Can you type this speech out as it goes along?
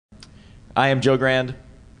I am Joe Grand.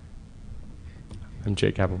 I'm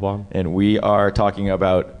Jake Appelbaum. And we are talking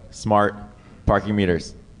about smart parking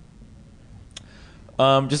meters.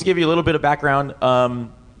 Just to give you a little bit of background,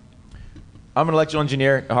 I'm an electrical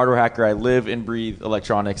engineer, a hardware hacker. I live and breathe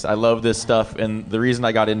electronics. I love this stuff, and the reason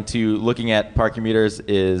I got into looking at parking meters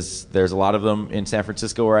is there's a lot of them in San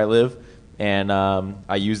Francisco where I live, and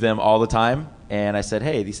I use them all the time. And I said,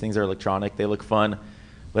 hey, these things are electronic. They look fun.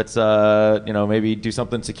 Let's maybe do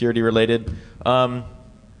something security related. I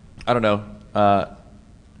don't know. I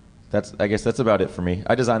guess that's about it for me.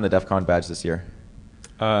 I designed the DEF CON badge this year.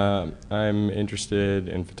 I'm interested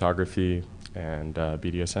in photography and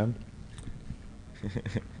BDSM.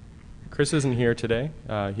 Chris isn't here today.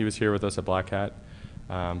 He was here with us at Black Hat,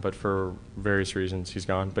 but for various reasons he's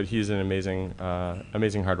gone. But he's an amazing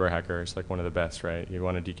hardware hacker. He's like one of the best, right? You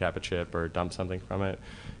want to decap a chip or dump something from it,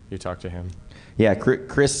 you talk to him. Yeah,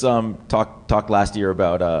 Chris talked last year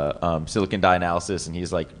about silicon die analysis, and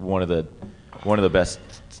he's like one of the best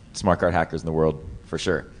smart card hackers in the world for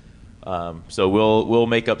sure. So we'll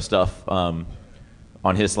make up stuff on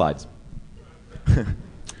his slides.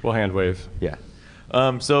 We'll hand wave. Yeah.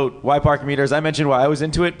 So why parking meters? I mentioned why I was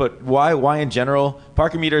into it, but why in general?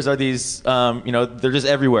 Parking meters are these, they're just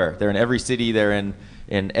everywhere. They're in every city. They're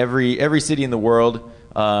in every city in the world.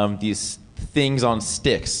 These things on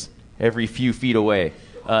sticks every few feet away.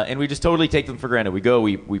 And we just totally take them for granted.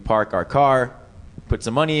 We park our car, put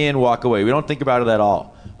some money in, walk away. We don't think about it at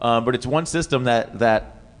all. But it's one system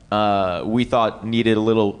that we thought needed a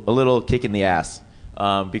little kick in the ass.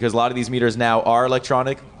 Because a lot of these meters now are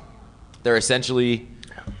electronic. They're essentially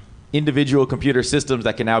individual computer systems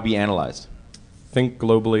that can now be analyzed. Think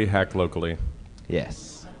globally, hack locally.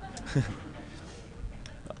 Yes.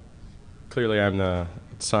 Clearly, I'm the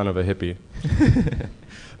son of a hippie.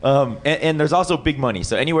 And there's also big money.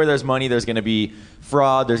 So anywhere there's money, there's going to be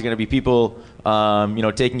fraud. There's going to be people,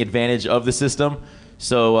 taking advantage of the system.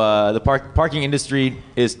 So the parking industry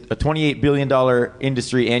is a $28 billion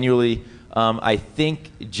industry annually. I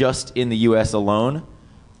think just in the U.S. alone.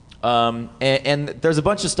 And there's a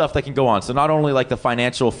bunch of stuff that can go on. So not only like the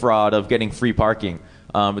financial fraud of getting free parking,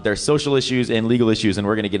 but there's social issues and legal issues, and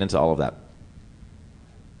we're going to get into all of that.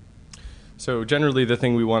 So generally, the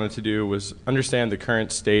thing we wanted to do was understand the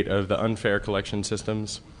current state of the unfair collection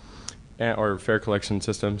systems, or fair collection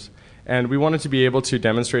systems. And we wanted to be able to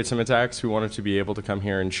demonstrate some attacks. We wanted to be able to come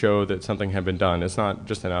here and show that something had been done. It's not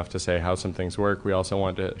just enough to say how some things work. We also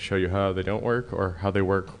want to show you how they don't work, or how they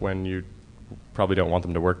work when you probably don't want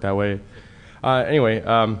them to work that way.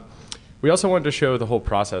 We also wanted to show the whole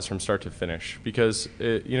process from start to finish, because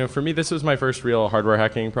for me, this was my first real hardware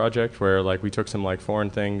hacking project where we took some foreign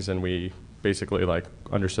things and we basically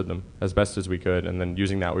understood them as best as we could, and then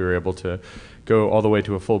using that we were able to go all the way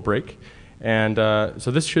to a full break. And so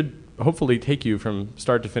this should hopefully take you from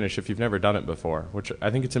start to finish if you've never done it before, which I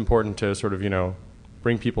think it's important to sort of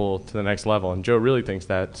bring people to the next level. And Joe really thinks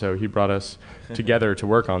that, so he brought us together to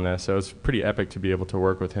work on this. So it's pretty epic to be able to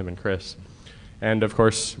work with him and Chris. And of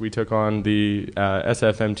course, we took on the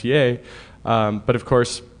SFMTA, but of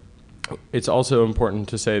course, it's also important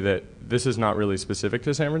to say that this is not really specific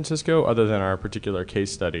to San Francisco other than our particular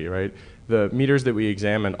case study, right? The meters that we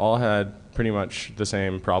examined all had pretty much the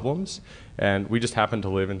same problems, and we just happened to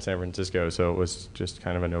live in San Francisco, so it was just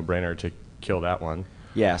kind of a no-brainer to kill that one.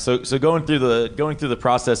 Yeah, so going through the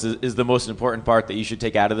process is the most important part that you should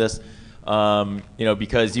take out of this.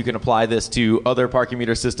 Because you can apply this to other parking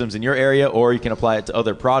meter systems in your area, or you can apply it to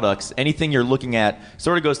other products. Anything you're looking at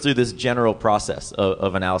sort of goes through this general process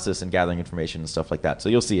of analysis and gathering information and stuff like that. So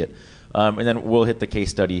you'll see it. And then we'll hit the case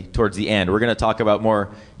study towards the end. We're going to talk about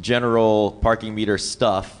more general parking meter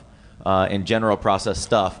stuff and general process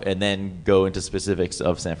stuff, and then go into specifics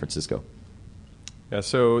of San Francisco. Yeah,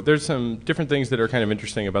 so there's some different things that are kind of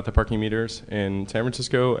interesting about the parking meters in San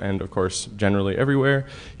Francisco, and of course generally everywhere.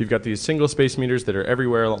 You've got these single space meters that are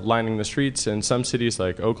everywhere lining the streets. In some cities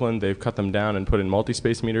like Oakland, they've cut them down and put in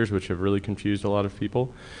multi-space meters, which have really confused a lot of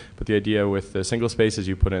people. But the idea with the single space is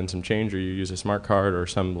you put in some change, or you use a smart card or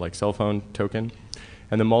some cell phone token.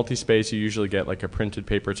 And the multi-space, you usually get a printed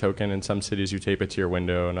paper token. In some cities you tape it to your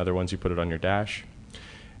window, and other ones you put it on your dash.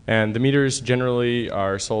 And the meters generally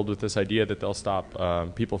are sold with this idea that they'll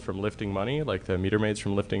stop people from lifting money, like the meter maids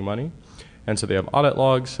from lifting money. And so they have audit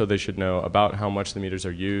logs, so they should know about how much the meters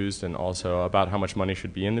are used, and also about how much money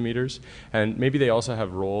should be in the meters. And maybe they also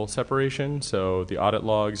have role separation, so the audit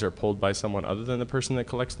logs are pulled by someone other than the person that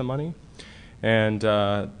collects the money. And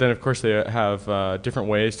then, of course, they have different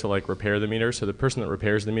ways to repair the meter. So the person that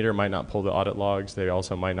repairs the meter might not pull the audit logs. They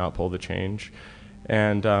also might not pull the change.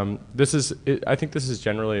 And I think this is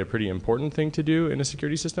generally a pretty important thing to do in a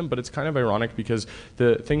security system, but it's kind of ironic because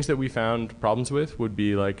the things that we found problems with would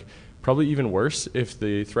be like probably even worse if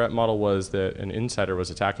the threat model was that an insider was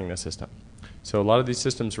attacking the system. So a lot of these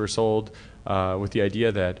systems were sold with the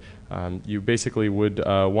idea that you basically would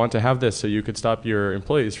want to have this so you could stop your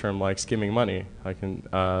employees from like skimming money. Like in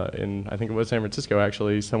I think it was San Francisco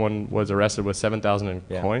actually, someone was arrested with 7,000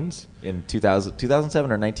 in coins in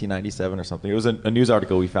 2007 or 1997 or something. It was a news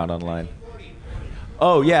article we found online.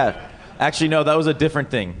 Oh yeah, actually no, that was a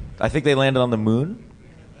different thing. I think they landed on the moon,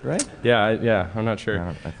 right? Yeah, I'm not sure.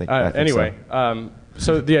 I think anyway. So.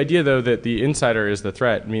 So the idea, though, that the insider is the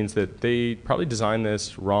threat means that they probably designed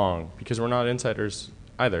this wrong because we're not insiders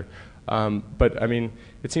either. But, I mean,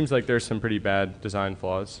 it seems like there's some pretty bad design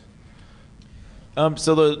flaws.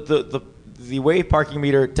 So the way parking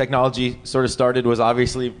meter technology sort of started was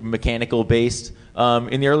obviously mechanical based.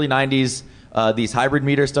 In the early 90s, these hybrid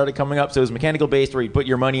meters started coming up. So it was mechanical based where you put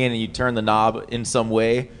your money in and you turn the knob in some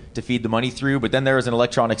way to feed the money through. But then there was an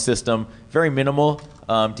electronic system, very minimal,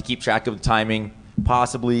 to keep track of the timing,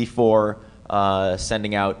 possibly for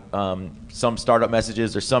sending out some startup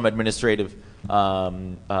messages or some administrative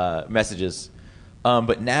messages.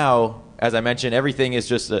 But now, as I mentioned, everything is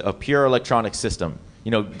just a pure electronic system.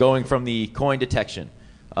 You know, going from the coin detection,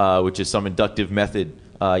 which is some inductive method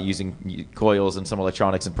using coils and some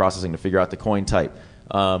electronics and processing to figure out the coin type,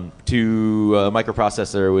 to a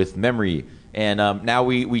microprocessor with memory. And now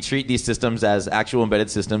we treat these systems as actual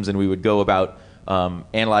embedded systems, and we would go about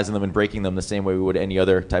analyzing them and breaking them the same way we would any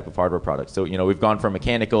other type of hardware product. So, you know, we've gone from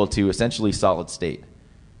mechanical to essentially solid state.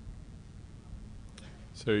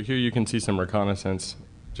 So here you can see some reconnaissance,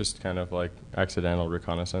 just kind of like accidental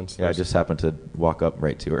reconnaissance. Yeah, I just happened to walk up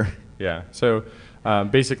right to her. Yeah, so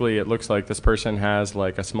basically it looks like this person has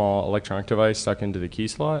like a small electronic device stuck into the key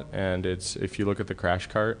slot, and it's, if you look at the crash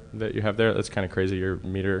cart that you have there, that's kind of crazy. Your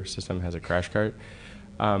meter system has a crash cart.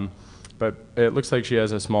 But it looks like she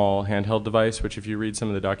has a small handheld device, which if you read some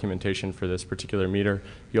of the documentation for this particular meter,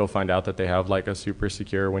 you'll find out that they have like a super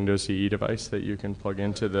secure Windows CE device that you can plug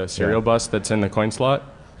into the serial bus that's in the coin slot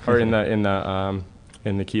or in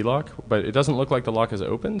the key lock. But it doesn't look like the lock is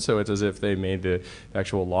open, so it's as if they made the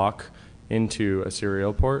actual lock into a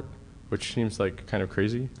serial port, which seems like kind of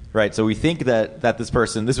crazy. Right, so we think that this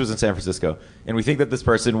person, this was in San Francisco, and we think that this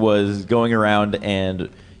person was going around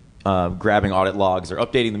and grabbing audit logs or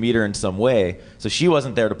updating the meter in some way. So she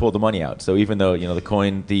wasn't there to pull the money out. So even though, you know, the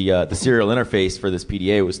coin, the serial interface for this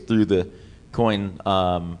PDA was through the coin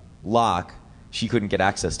lock, she couldn't get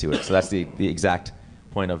access to it. So that's the exact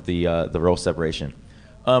point of the role separation.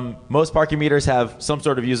 Most parking meters have some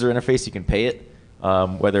sort of user interface. You can pay it,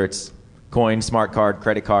 whether it's coin, smart card,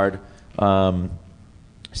 credit card.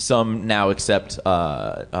 Some now accept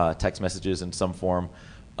text messages in some form.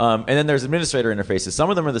 And then there's administrator interfaces. Some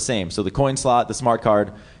of them are the same. So the coin slot, the smart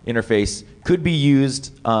card interface could be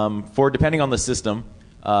used for, depending on the system,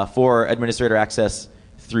 for administrator access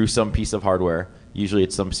through some piece of hardware. Usually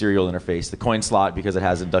it's some serial interface. The coin slot, because it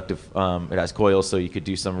has inductive, it has coils, so you could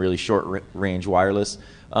do some really short range wireless.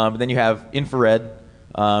 Then you have infrared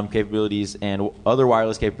capabilities and other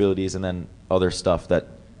wireless capabilities, and then other stuff that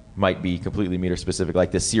might be completely meter specific,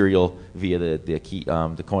 like the serial via the key,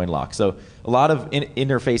 the coin lock. So a lot of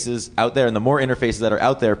interfaces out there, and the more interfaces that are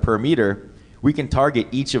out there per meter, we can target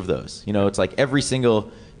each of those. You know, it's like every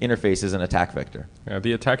single interface is an attack vector. Yeah,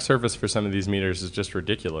 the attack surface for some of these meters is just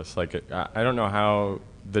ridiculous. Like, I don't know how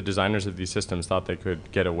the designers of these systems thought they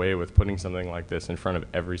could get away with putting something like this in front of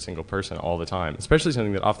every single person all the time, especially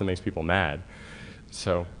something that often makes people mad.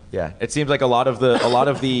 So yeah, it seems like a lot of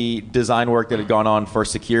the design work that had gone on for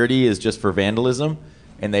security is just for vandalism,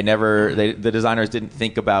 and the designers didn't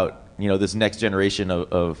think about, you know, this next generation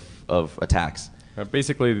of attacks.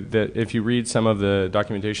 Basically, if you read some of the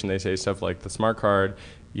documentation, they say stuff like the smart card,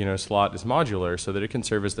 you know, slot is modular so that it can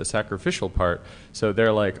serve as the sacrificial part. So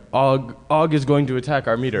they're like, Og is going to attack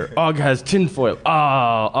our meter. Og has tinfoil.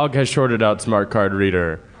 Og has shorted out smart card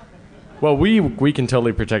reader. Well, we can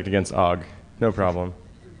totally protect against Og. No problem.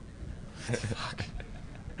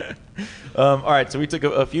 All right, so we took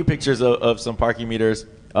a few pictures of some parking meters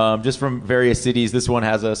just from various cities. This one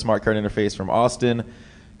has a smart card interface from Austin.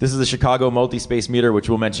 This is the Chicago multi-space meter, which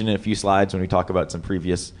we'll mention in a few slides when we talk about some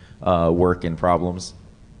previous work and problems.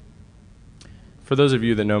 For those of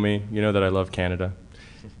you that know me, you know that I love Canada.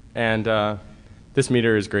 And this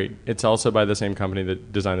meter is great. It's also by the same company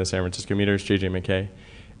that designed the San Francisco meters, J.J. McKay.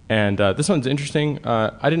 And this one's interesting.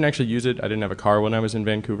 I didn't actually use it. I didn't have a car when I was in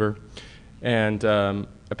Vancouver. And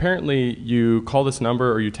apparently you call this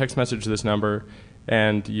number or you text message this number,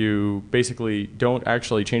 and you basically don't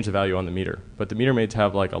actually change the value on the meter. But the meter maids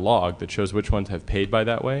have like a log that shows which ones have paid by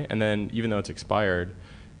that way, and then even though it's expired,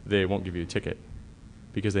 they won't give you a ticket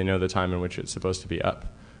because they know the time in which it's supposed to be up,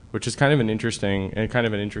 which is kind of an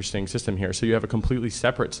interesting system here. So you have a completely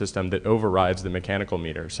separate system that overrides the mechanical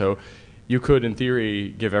meter. So you could, in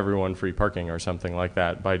theory, give everyone free parking or something like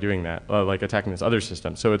that by doing that, like attacking this other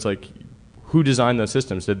system. So it's like, who designed those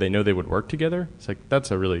systems? Did they know they would work together? It's like,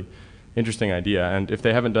 that's a really interesting idea. And if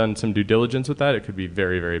they haven't done some due diligence with that, it could be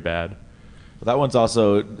very, very bad. Well, that one's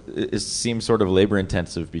also, it seems sort of labor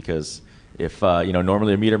intensive because if,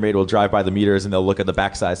 normally a meter maid will drive by the meters and they'll look at the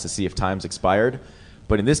backsides to see if time's expired.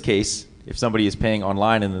 But in this case, if somebody is paying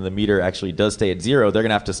online and then the meter actually does stay at 0, they're going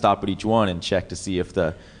to have to stop at each one and check to see if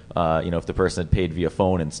the, if the person had paid via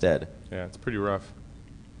phone instead. Yeah, it's pretty rough.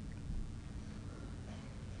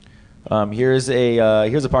 Here's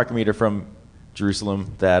a parking meter from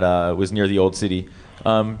Jerusalem that was near the old city,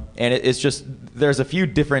 and it's just there's a few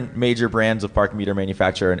different major brands of parking meter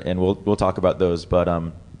manufacturer, and we'll talk about those.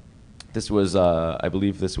 But this was I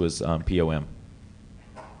believe this was POM.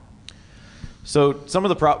 So some of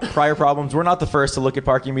the prior problems, we're not the first to look at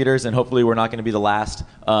parking meters, and hopefully we're not going to be the last.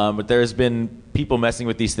 But there's been people messing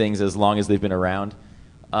with these things as long as they've been around.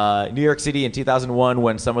 New York City in 2001,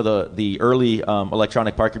 when some of the early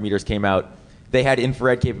electronic parking meters came out, they had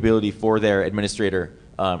infrared capability for their administrator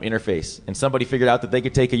interface. And somebody figured out that they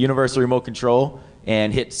could take a universal remote control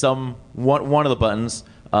and hit one of the buttons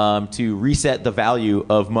to reset the value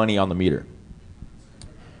of money on the meter.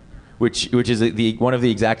 Which is one of the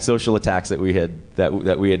exact social attacks that we had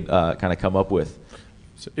kind of come up with.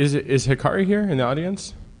 So is Hikari here in the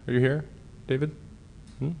audience? Are you here, David?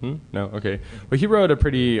 Mm-hmm. No, okay. Well, he wrote a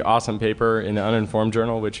pretty awesome paper in the Uninformed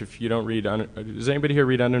Journal. Which, if you don't read, does anybody here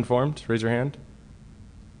read Uninformed? Raise your hand.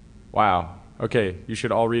 Wow. Okay, you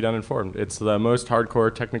should all read Uninformed. It's the most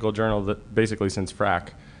hardcore technical journal that basically since Frack.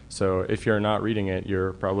 So if you're not reading it,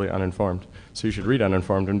 you're probably uninformed. So you should read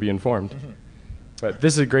Uninformed and be informed. Mm-hmm. But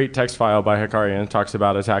this is a great text file by Hikari, and it talks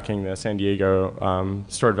about attacking the San Diego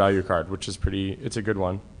stored value card, which is it's a good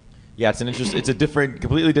one. Yeah, it's a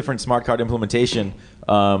completely different smart card implementation,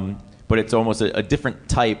 but it's almost a different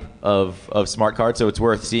type of smart card, so it's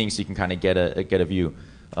worth seeing so you can kind of get a view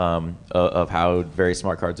of how various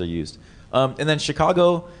smart cards are used. And then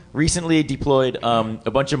Chicago recently deployed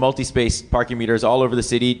a bunch of multi-space parking meters all over the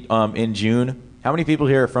city in June. How many people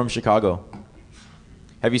here are from Chicago?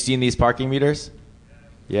 Have you seen these parking meters?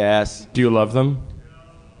 Yes. Do you love them?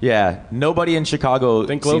 Yeah. Nobody in Chicago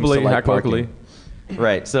think globally, seems to like act parking. locally.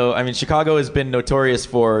 Right. So, I mean, Chicago has been notorious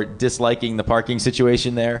for disliking the parking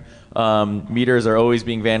situation there. Meters are always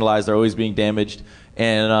being vandalized, they're always being damaged.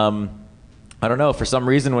 And I don't know, for some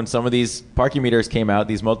reason when some of these parking meters came out,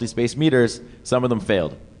 these multi-space meters, some of them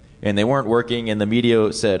failed. And they weren't working, and the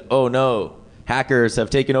media said, oh no, hackers have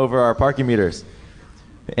taken over our parking meters.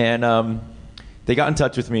 And they got in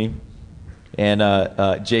touch with me.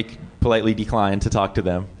 And Jake politely declined to talk to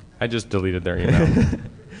them. I just deleted their email.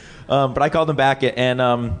 But I called them back and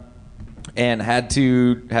had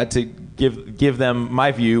to give them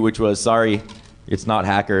my view, which was, sorry, it's not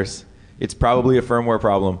hackers. It's probably a firmware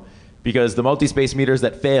problem. Because the multi-space meters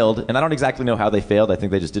that failed, and I don't exactly know how they failed, I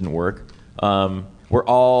think they just didn't work, were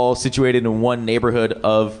all situated in one neighborhood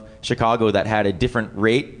of Chicago that had a different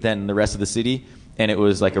rate than the rest of the city. And it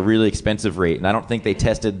was like a really expensive rate. And I don't think they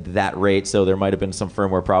tested that rate, so there might have been some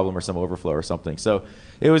firmware problem or some overflow or something. So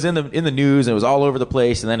it was in the news, and it was all over the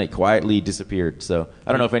place, and then it quietly disappeared. So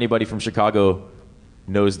I don't know if anybody from Chicago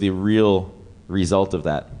knows the real result of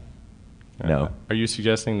that. No. Are you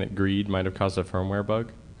suggesting that greed might have caused a firmware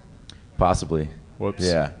bug? Possibly. Whoops.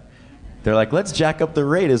 Yeah. They're like, let's jack up the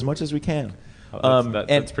rate as much as we can.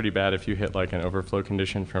 That's pretty bad if you hit like an overflow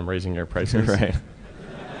condition from raising your prices. Right.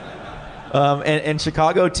 And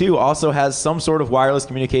Chicago, too, also has some sort of wireless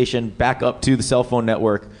communication back up to the cell phone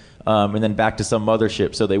network and then back to some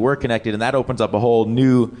mothership. So they were connected, and that opens up a whole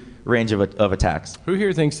new range of attacks. Who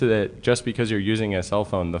here thinks that just because you're using a cell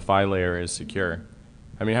phone, the PHY layer is secure?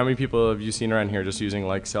 I mean, how many people have you seen around here just using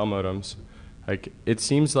like cell modems? Like, it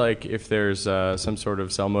seems like if there's some sort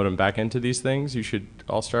of cell modem back into these things, you should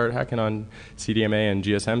all start hacking on CDMA and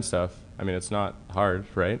GSM stuff. I mean, it's not hard,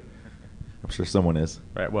 right? I'm sure someone is.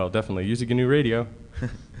 Right. Well, definitely use a GNU radio.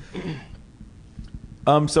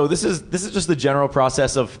 So this is just the general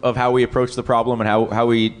process of how we approach the problem and how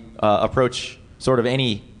we approach sort of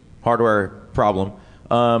any hardware problem.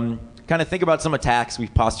 Kind of think about some attacks. We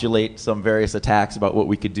postulate some various attacks about what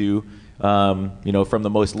we could do. From the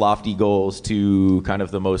most lofty goals to kind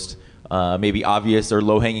of the most maybe obvious or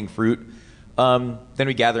low-hanging fruit. Then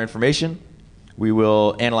we gather information. We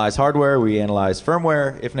will analyze hardware, we analyze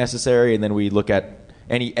firmware if necessary, and then we look at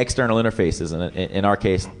any external interfaces. And in our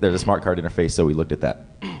case, there's a smart card interface, so we looked at that.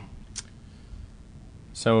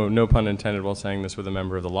 So no pun intended while saying this with a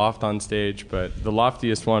member of the Loft on stage, but the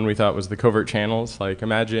loftiest one we thought was the covert channels. Like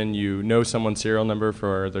imagine you know someone's serial number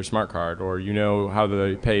for their smart card, or you know how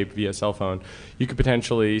they pay via cell phone. You could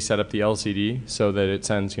potentially set up the LCD so that it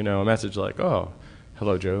sends, a message like, oh,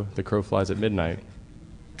 hello, Joe, the crow flies at midnight.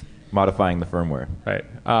 Modifying the firmware. Right.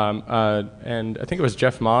 And I think it was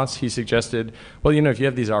Jeff Moss, he suggested, well, if you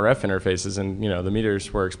have these RF interfaces and, the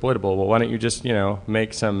meters were exploitable, well, why don't you just,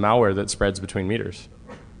 make some malware that spreads between meters?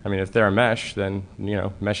 I mean, if they're a mesh, then,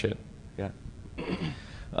 mesh it. Yeah.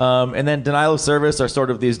 And then denial of service are sort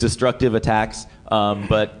of these destructive attacks,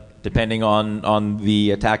 but depending on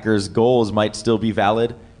the attacker's goals might still be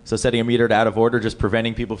valid. So setting a meter to out of order, just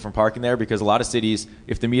preventing people from parking there, because a lot of cities,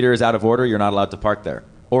 if the meter is out of order, you're not allowed to park there.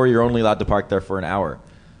 Or you're only allowed to park there for an hour.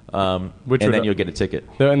 And then you'll get a ticket.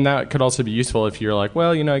 And that could also be useful if you're like,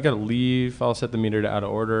 well, I got to leave. I'll set the meter to out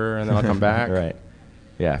of order, and then I'll come back. Right.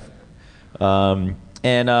 Yeah. And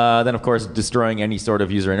then, of course, destroying any sort of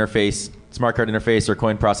user interface, smart card interface, or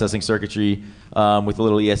coin processing circuitry with a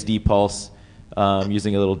little ESD pulse,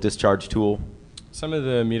 using a little discharge tool. Some of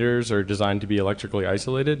the meters are designed to be electrically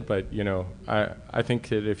isolated, but I think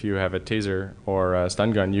that if you have a taser or a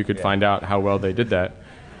stun gun, you could find out how well they did that.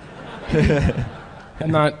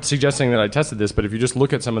 I'm not suggesting that I tested this, but if you just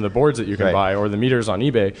look at some of the boards that you can buy or the meters on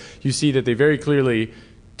eBay, you see that they very clearly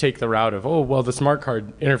take the route of, oh, well, the smart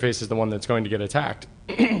card interface is the one that's going to get attacked.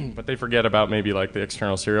 But they forget about maybe like the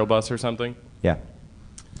external serial bus or something. Yeah.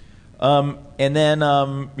 And then,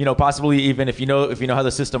 possibly even if you know how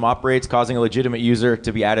the system operates, causing a legitimate user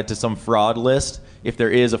to be added to some fraud list, if there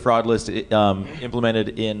is a fraud list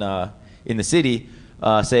implemented in the city,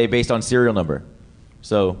 say based on serial number.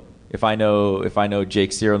 So if I know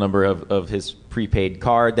Jake's serial number of his prepaid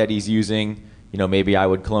card that he's using, maybe I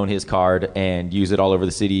would clone his card and use it all over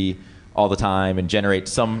the city all the time and generate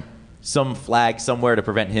some flag somewhere to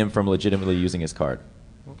prevent him from legitimately using his card.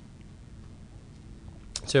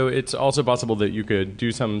 So it's also possible that you could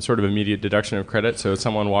do some sort of immediate deduction of credit. So if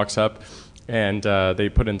someone walks up and they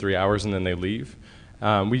put in 3 hours and then they leave.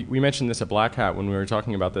 We mentioned this at Black Hat when we were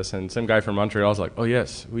talking about this, and some guy from Montreal was like, oh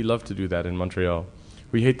yes, we love to do that in Montreal.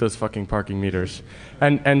 We hate those fucking parking meters.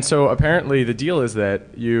 And so apparently the deal is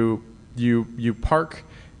that you park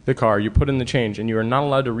the car, you put in the change, and you are not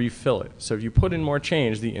allowed to refill it. So if you put in more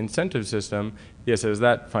change, the incentive system, yes, there's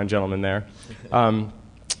that fine gentleman there,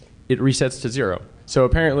 it resets to 0. So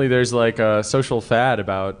apparently there's like a social fad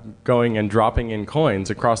about going and dropping in coins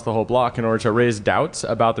across the whole block in order to raise doubts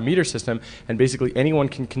about the meter system, and basically anyone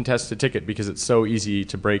can contest a ticket because it's so easy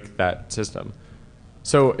to break that system.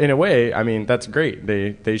 So in a way, I mean, that's great.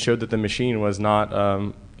 They showed that the machine was not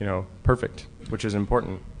perfect, which is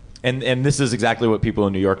important. And this is exactly what people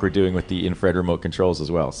in New York were doing with the infrared remote controls as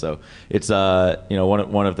well. So it's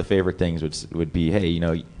one of the favorite things would be,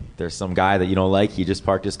 hey, there's some guy that you don't like, he just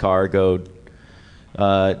parked his car, go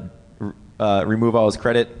remove all his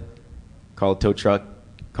credit, call a tow truck,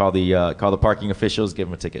 call the parking officials, give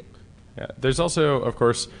him a ticket. Yeah. There's also, of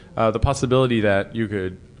course, the possibility that you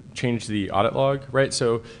could change the audit log, right?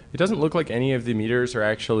 So it doesn't look like any of the meters are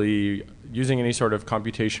actually using any sort of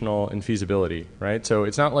computational infeasibility, right? So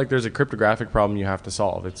it's not like there's a cryptographic problem you have to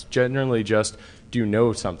solve. It's generally just, do you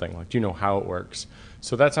know something? Like, do you know how it works?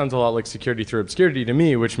 So that sounds a lot like security through obscurity to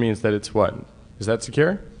me, which means that it's what? Is that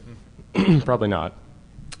secure? Probably not.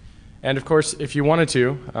 And of course, if you wanted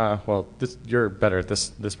to, you're better at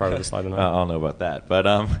this part of the slide than I don't know about that. But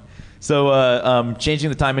changing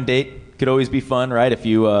the time and date could always be fun, right? If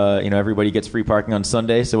everybody gets free parking on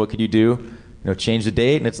Sunday, so what could you do? Change the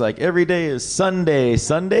date, and it's like every day is Sunday,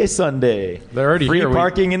 Sunday, Sunday. They're already free here.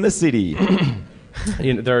 Parking in the city.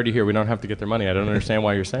 They're already here. We don't have to get their money. I don't understand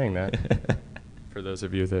why you're saying that. For those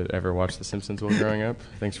of you that ever watched The Simpsons while growing up,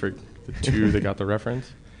 thanks for the 2 that got the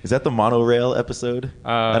reference. Is that the monorail episode?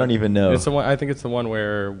 I don't even know. It's the one, I think it's the one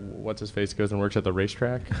where what's-his-face goes and works at the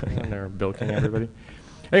racetrack, and they're bilking everybody.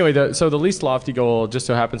 Anyway, so the least lofty goal just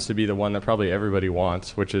so happens to be the one that probably everybody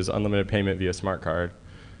wants, which is unlimited payment via smart card.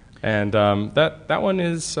 And that one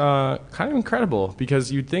is kind of incredible,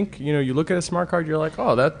 because you'd think, you look at a smart card, you're like,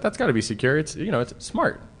 oh, that's got to be secure. It's it's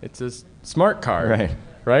smart. It's a smart card.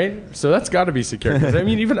 Right? So that's got to be secure. I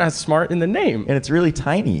mean, even has smart in the name. And it's really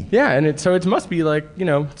tiny. Yeah, and so it must be like,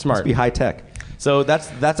 smart. It must be high tech. So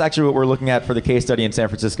that's actually what we're looking at for the case study in San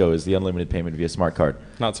Francisco, is the unlimited payment via smart card.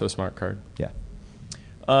 Not so smart card. Yeah.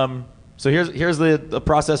 So here's the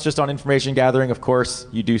process just on information gathering. Of course,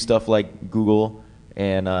 you do stuff like Google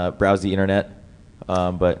and browse the internet.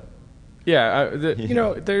 But Yeah, you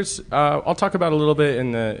know, there's. I'll talk about a little bit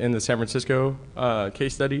in the San Francisco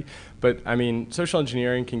case study, but I mean, social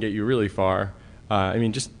engineering can get you really far. I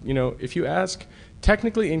mean, just if you ask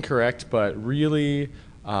technically incorrect but really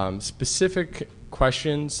specific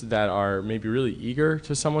questions that are maybe really eager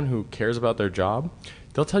to someone who cares about their job,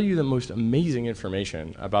 they'll tell you the most amazing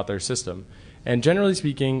information about their system. And generally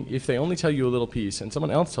speaking, if they only tell you a little piece and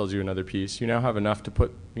someone else tells you another piece, you now have enough to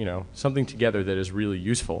put something together that is really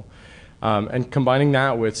useful. And combining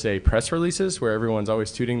that with, say, press releases, where everyone's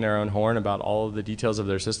always tooting their own horn about all of the details of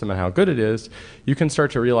their system and how good it is, you can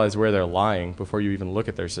start to realize where they're lying before you even look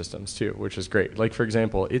at their systems, too, which is great. Like, for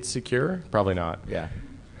example, it's secure? Probably not. Yeah.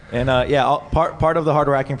 And, part of the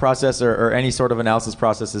hardware hacking process or any sort of analysis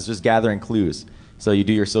process is just gathering clues. So you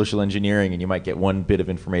do your social engineering, and you might get one bit of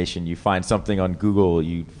information. You find something on Google.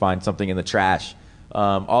 You find something in the trash.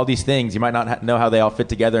 All these things, you might not know how they all fit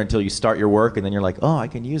together until you start your work, and then you're like, oh, I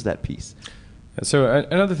can use that piece. So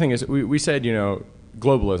another thing is, we said,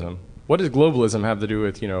 globalism. What does globalism have to do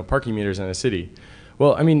with, parking meters in a city?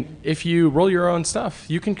 Well, I mean, if you roll your own stuff,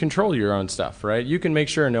 you can control your own stuff, right? You can make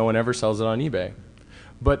sure no one ever sells it on eBay.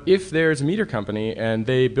 But if there's a meter company and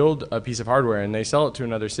they build a piece of hardware and they sell it to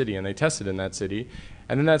another city and they test it in that city,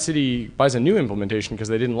 and then that city buys a new implementation because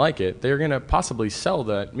they didn't like it, they're going to possibly sell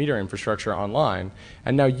that meter infrastructure online.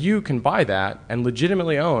 And now you can buy that and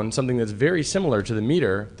legitimately own something that's very similar to the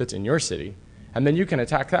meter that's in your city. And then you can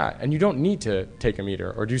attack that. And you don't need to take a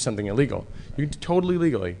meter or do something illegal. You can totally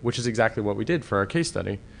legally, which is exactly what we did for our case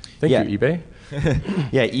study. Thank you, eBay.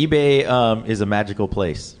 Yeah, eBay is a magical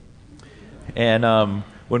place. And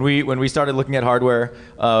when we started looking at hardware,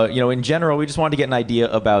 in general, we just wanted to get an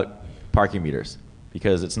idea about parking meters,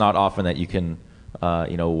 because it's not often that you can,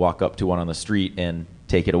 walk up to one on the street and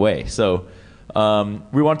take it away. So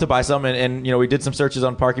we wanted to buy some, and we did some searches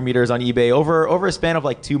on parking meters on eBay over a span of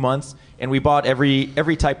like 2 months, and we bought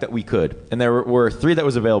every type that we could. And there were 3 that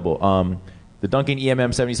was available. The Duncan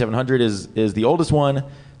EMM 7700 is the oldest one,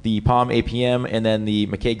 the Palm APM, and then the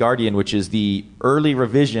McKay Guardian, which is the early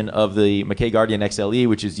revision of the McKay Guardian XLE,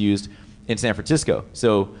 which is used in San Francisco.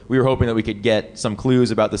 So we were hoping that we could get some clues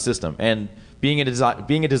about the system. And being a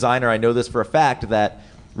designer, I know this for a fact, that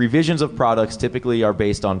revisions of products typically are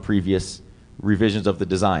based on previous revisions of the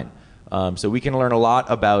design. So we can learn a lot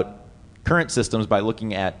about current systems by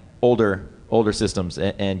looking at older systems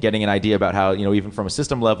and getting an idea about how, even from a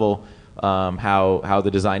system level, how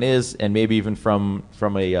the design is, and maybe even from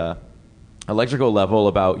a electrical level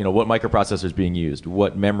about what microprocessor is being used,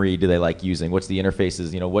 what memory do they like using, what's the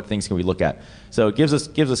interfaces, what things can we look at. So it gives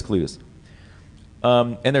us clues.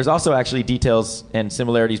 And there's also actually details and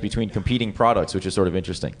similarities between competing products, which is sort of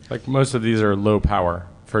interesting. Like most of these are low power,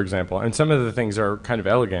 for example, and some of the things are kind of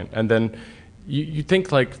elegant. And then you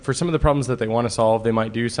think, like, for some of the problems that they want to solve, they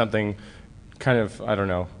might do something kind of, I don't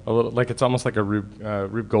know, a little like it's almost like a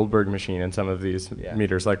Rube Goldberg machine in some of these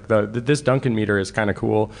meters. Like this Duncan meter is kind of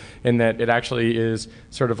cool in that it actually is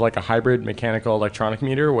sort of like a hybrid mechanical electronic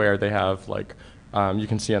meter, where they have, like, you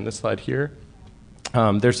can see on this slide here,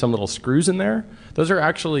 there's some little screws in there. Those are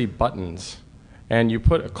actually buttons, and you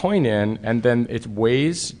put a coin in, and then it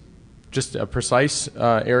weighs just a precise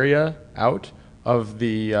area out of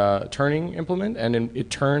the turning implement, and it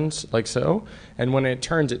turns like so. And when it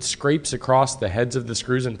turns, it scrapes across the heads of the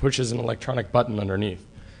screws and pushes an electronic button underneath.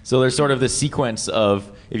 So there's sort of this sequence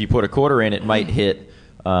of, if you put a quarter in, it might hit,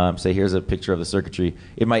 say here's a picture of the circuitry,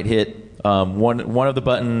 it might hit one of the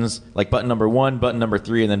buttons, like button number 1, button number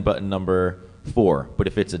 3, and then button number 4. But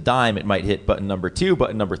if it's a dime, it might hit button number 2,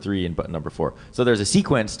 button number 3, and button number 4. So there's a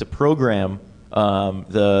sequence to program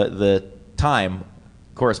the time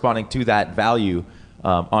corresponding to that value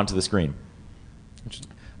onto the screen.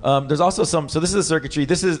 There's also some. So this is the circuitry.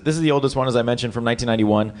 This is the oldest one, as I mentioned, from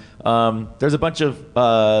 1991. There's a bunch of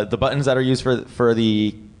the buttons that are used for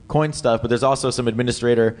the coin stuff, but there's also some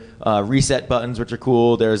administrator reset buttons, which are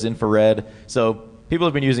cool. There's infrared. So people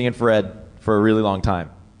have been using infrared for a really long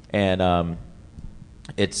time, and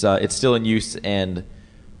it's still in use. And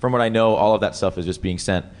from what I know, all of that stuff is just being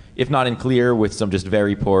sent, if not in clear, with some just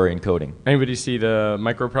very poor encoding. Anybody see the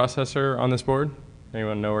microprocessor on this board?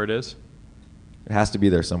 Anyone know where it is? It has to be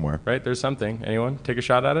there somewhere. Right? There's something. Anyone? Take a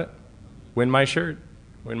shot at it? Win my shirt.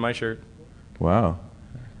 Win my shirt. Wow.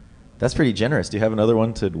 That's pretty generous. Do you have another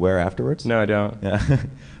one to wear afterwards? No, I don't. Yeah.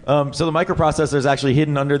 So the microprocessor is actually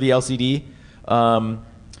hidden under the LCD,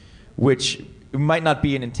 which might not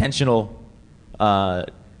be an intentional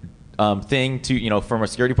thing to, from a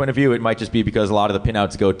security point of view. It might just be because a lot of the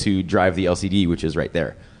pinouts go to drive the LCD, which is right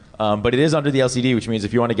there. But it is under the LCD, which means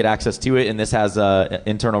if you want to get access to it, and this has an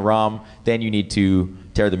internal ROM, then you need to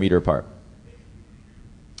tear the meter apart.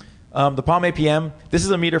 The Palm APM, this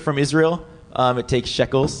is a meter from Israel. It takes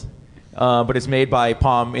shekels, but it's made by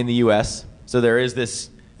Palm in the US. So there is this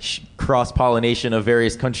cross-pollination of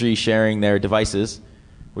various countries sharing their devices,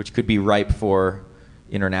 which could be ripe for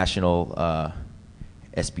international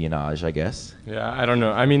espionage, I guess. Yeah, I don't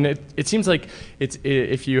know. I mean, it seems like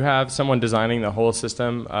if you have someone designing the whole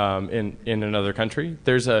system in another country,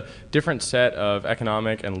 there's a different set of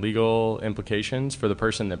economic and legal implications for the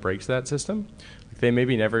person that breaks that system. They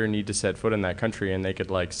maybe never need to set foot in that country, and they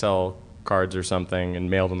could like sell cards or something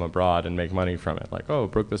and mail them abroad and make money from it. Like, oh,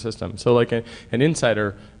 broke the system. So like an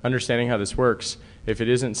insider understanding how this works, if it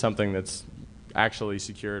isn't something that's actually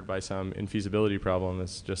secured by some infeasibility problem,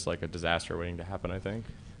 it's just like a disaster waiting to happen, I think.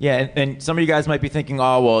 Yeah, and some of you guys might be thinking,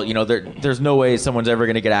 oh, well, you know, there's no way someone's ever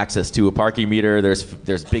going to get access to a parking meter.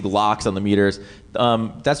 There's big locks on the meters.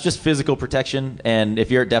 That's just physical protection, and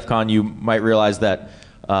if you're at DEF CON, you might realize that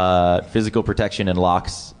physical protection and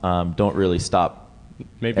locks don't really stop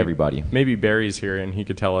everybody. Maybe Barry's here, and he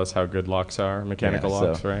could tell us how good locks are, mechanical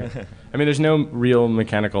locks, right? I mean, there's no real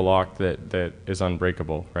mechanical lock that is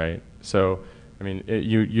unbreakable, right? So I mean,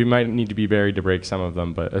 you might need to be buried to break some of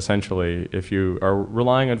them, but essentially, if you are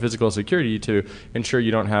relying on physical security to ensure you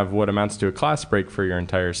don't have what amounts to a class break for your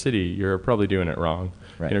entire city, you're probably doing it wrong.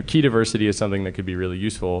 Right. You know, key diversity is something that could be really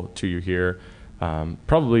useful to you here,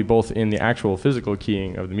 probably both in the actual physical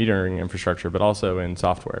keying of the metering infrastructure, but also in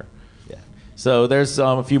software. Yeah. So there's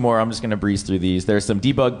a few more. I'm just going to breeze through these. There's some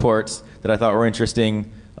debug ports that I thought were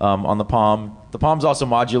interesting on the Palm. The Palm's also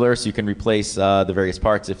modular, so you can replace the various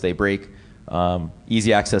parts if they break.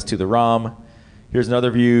 Easy access to the ROM. Here's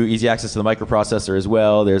another view, easy access to the microprocessor as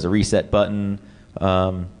well. There's a reset button.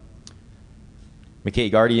 McKay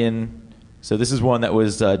Guardian. So this is one that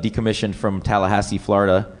was decommissioned from Tallahassee,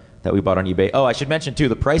 Florida, that we bought on eBay. Oh, I should mention too,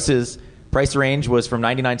 the price range was from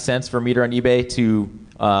 99 cents for a meter on eBay to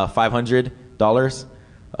 $500.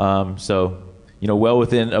 So, you know, well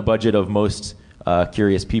within a budget of most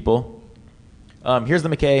curious people. Here's the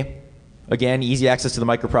McKay. Again, easy access to the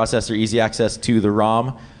microprocessor, easy access to the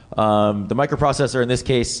ROM. The microprocessor in this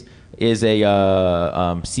case is a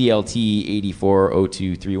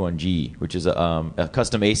CLT840231G, which is a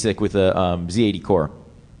custom ASIC with a Z80 core.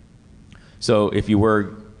 So if you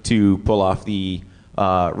were to pull off the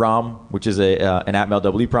ROM, which is an Atmel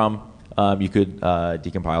EEPROM, you could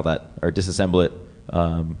decompile that or disassemble it,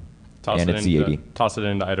 and it's Z80. Toss it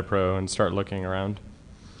into IdaPro and start looking around.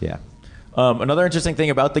 Yeah. Another interesting thing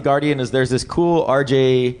about the Guardian is there's this cool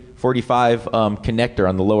RJ45 connector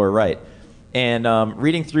on the lower right. And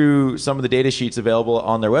reading through some of the data sheets available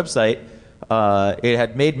on their website, it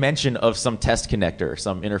had made mention of some test connector,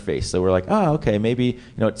 some interface. So we're like, oh, okay, maybe, you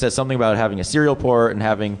know, it says something about having a serial port and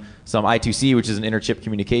having some I2C, which is an interchip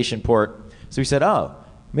communication port. So we said, oh,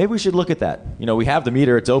 maybe we should look at that. You know, we have the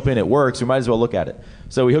meter, it's open, it works, we might as well look at it.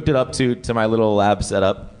 So we hooked it up to my little lab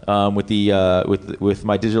setup with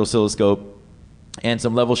my digital oscilloscope and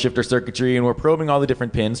some level shifter circuitry, and we're probing all the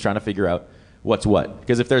different pins, trying to figure out what's what.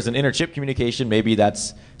 Because if there's an inter-chip communication, maybe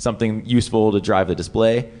that's something useful to drive the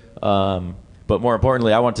display. But more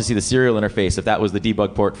importantly, I want to see the serial interface, if that was the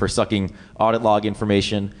debug port for sucking audit log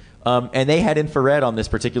information. And they had infrared on this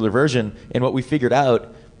particular version, and what we figured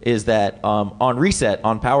out is that on reset,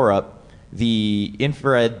 on power up, the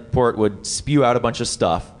infrared port would spew out a bunch of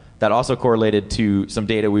stuff that also correlated to some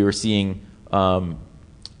data we were seeing over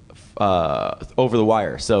the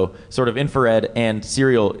wire. So sort of infrared and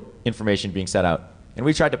serial information being set out. And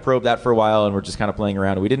we tried to probe that for a while, and we're just kind of playing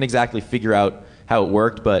around. We didn't exactly figure out how it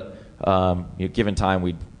worked, but you know, given time,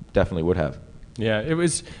 we definitely would have. Yeah, it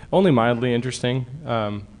was only mildly interesting,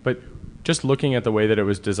 but just looking at the way that it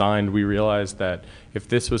was designed, we realized that if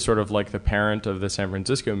this was sort of like the parent of the San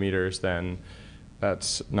Francisco meters, then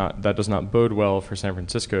that does not bode well for San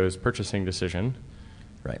Francisco's purchasing decision.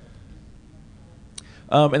 Right.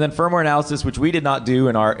 And then firmware analysis, which we did not do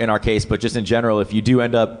in our case, but just in general, if you do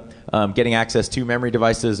end up getting access to memory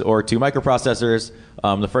devices or to microprocessors,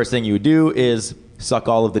 the first thing you would do is suck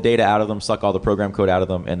all of the data out of them, suck all the program code out of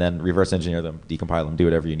them, and then reverse engineer them, decompile them, do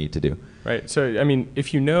whatever you need to do. Right. So, I mean,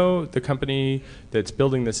 if you know the company that's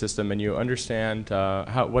building the system and you understand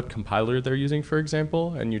what compiler they're using, for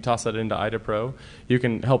example, and you toss that into IdaPro, you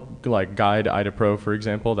can help like guide IdaPro, for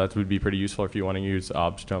example. That would be pretty useful if you want to use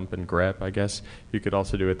objdump and grep, I guess. You could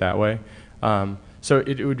also do it that way. So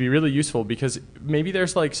it would be really useful because maybe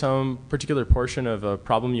there's like some particular portion of a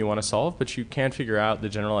problem you want to solve, but you can't figure out the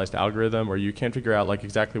generalized algorithm, or you can't figure out like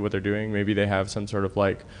exactly what they're doing. Maybe they have some sort of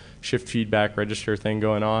like shift feedback register thing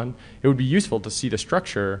going on. It would be useful to see the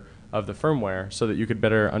structure of the firmware so that you could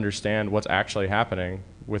better understand what's actually happening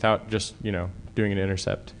without just, you know, doing an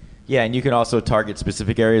intercept. Yeah, and you can also target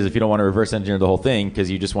specific areas if you don't want to reverse engineer the whole thing because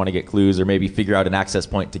you just want to get clues or maybe figure out an access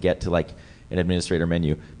point to get to like an administrator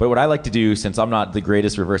menu. But what I like to do, since I'm not the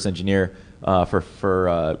greatest reverse engineer for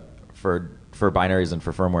binaries and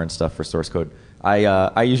for firmware and stuff for source code,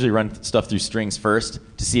 I usually run stuff through strings first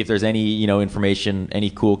to see if there's any information, any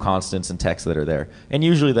cool constants and text that are there. And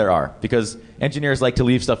usually there are, because engineers like to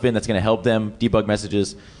leave stuff in that's going to help them debug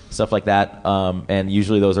messages, stuff like that. And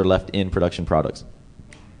usually those are left in production products.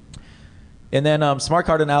 And then smart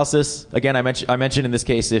card analysis. Again, I mentioned in this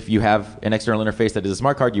case, if you have an external interface that is a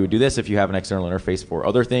smart card, you would do this. If you have an external interface for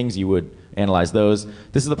other things, you would analyze those.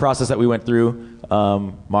 This is the process that we went through.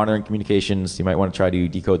 Monitoring communications, you might want to try to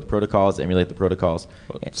decode the protocols, emulate the protocols.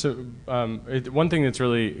 So one thing that's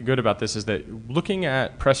really good about this is that looking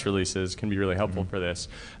at press releases can be really helpful for this,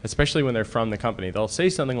 especially when they're from the company. They'll say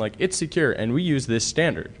something like, it's secure, and we use this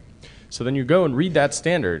standard. So then you go and read that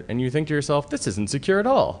standard, and you think to yourself, this isn't secure at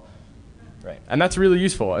all. Right. And that's really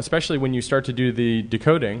useful, especially when you start to do the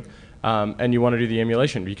decoding and you want to do the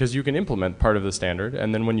emulation, because you can implement part of the standard,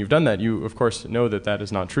 and then when you've done that, you, of course, know that that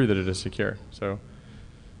is not true, that it is secure. So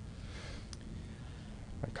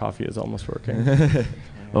my coffee is almost working.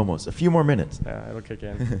 Almost. A few more minutes. Yeah, it'll kick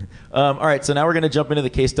in. All right, so now we're going to jump into the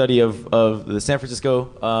case study of the San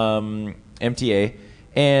Francisco MTA.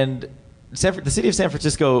 And the city of San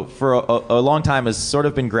Francisco, for a long time, has sort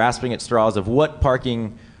of been grasping at straws of what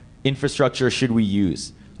parking infrastructure should we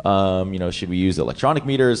use? Should we use electronic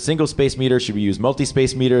meters, single space meters? Should we use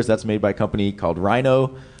multi-space meters? That's made by a company called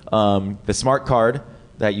Rhino. The smart card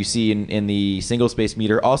that you see in the single space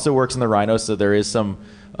meter also works in the Rhino, so there is some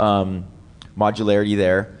modularity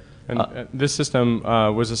there. And this system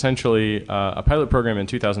was essentially a pilot program in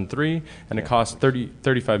 2003, and it cost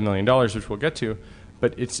 $35 million, which we'll get to.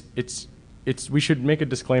 But we should make a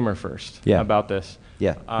disclaimer first about this.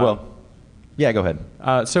 Yeah. Yeah, go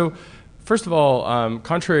ahead. So, first of all,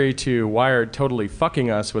 contrary to Wired totally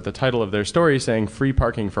fucking us with the title of their story saying free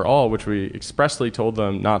parking for all, which we expressly told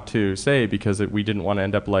them not to say because we didn't want to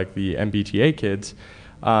end up like the MBTA kids,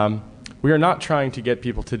 we are not trying to get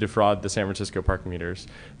people to defraud the San Francisco parking meters.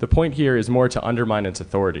 The point here is more to undermine its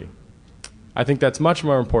authority. I think that's much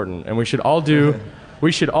more important, and we should all do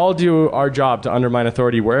our job to undermine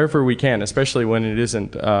authority wherever we can, especially when it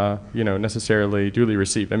isn't necessarily duly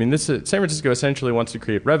received. I mean, San Francisco essentially wants to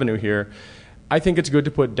create revenue here. I think it's good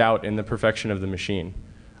to put doubt in the perfection of the machine.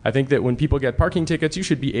 I think that when people get parking tickets, you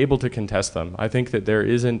should be able to contest them. I think that there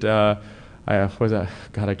isn't God,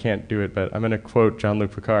 I can't do it, but I'm going to quote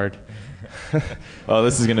Jean-Luc Picard. Oh,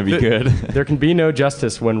 this is going to be good. There can be no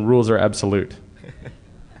justice when rules are absolute.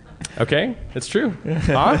 Okay? It's true.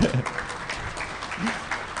 Huh?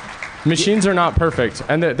 Machines are not perfect.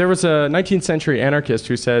 And there was a 19th century anarchist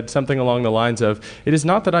who said something along the lines of, it is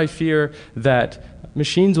not that I fear that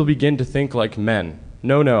machines will begin to think like men.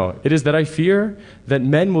 No. It is that I fear that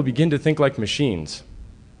men will begin to think like machines.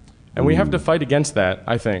 And we have to fight against that,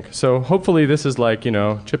 I think. So hopefully this is like,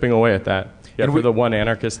 chipping away at that. Yeah, for the one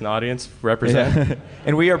anarchist in the audience, represent. Yeah.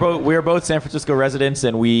 And we are both San Francisco residents,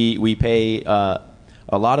 and we pay a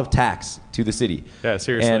lot of tax to the city. Yeah,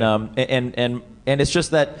 seriously. And it's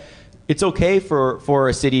just that it's okay for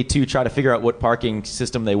a city to try to figure out what parking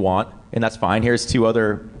system they want, and that's fine. Here's two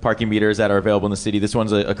other parking meters that are available in the city. This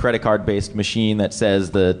one's a credit card-based machine that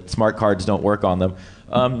says the smart cards don't work on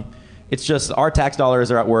them. It's just our tax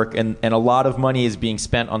dollars are at work, and a lot of money is being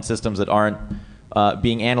spent on systems that aren't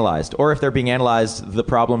being analyzed. Or if they're being analyzed, the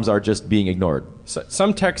problems are just being ignored. So,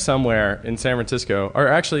 some tech somewhere in San Francisco, or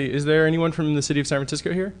actually, is there anyone from the city of San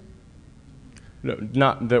Francisco here? No,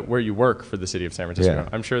 not that where you work for the city of San Francisco. Yeah.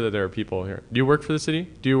 I'm sure that there are people here. Do you work for the city?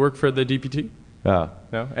 Do you work for the DPT? No?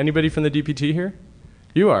 Anybody from the DPT here?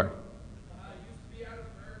 You are. Used to be out of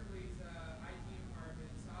Berkeley's IT department,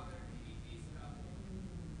 saw their DPT stuff.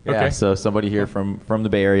 Yeah, Okay. so somebody here from the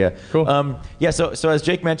Bay Area. Cool. So as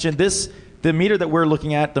Jake mentioned, the meter that we're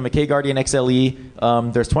looking at, the McKay Guardian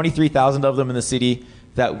XLE, there's 23,000 of them in the city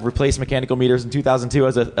that replaced mechanical meters in 2002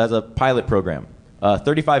 as a pilot program.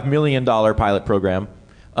 $35 million pilot program.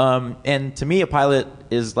 And to me, a pilot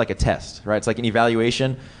is like a test, right? It's like an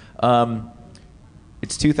evaluation.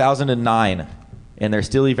 It's 2009, and they're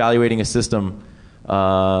still evaluating a system.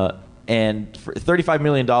 And for $35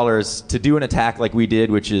 million to do an attack like we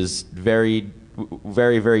did, which is very,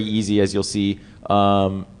 very, very easy, as you'll see,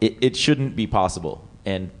 it shouldn't be possible.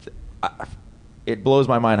 And it blows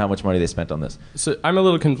my mind how much money they spent on this. So I'm a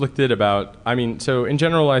little conflicted about, so in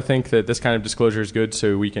general, I think that this kind of disclosure is good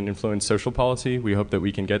so we can influence social policy. We hope that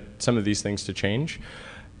we can get some of these things to change.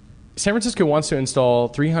 San Francisco wants to install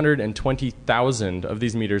 320,000 of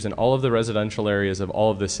these meters in all of the residential areas of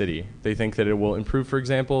all of the city. They think that it will improve, for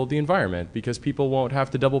example, the environment because people won't have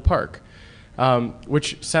to double park,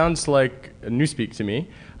 which sounds like newspeak to me.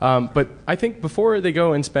 But I think before they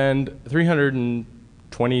go and spend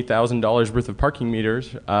 $320,000 worth of parking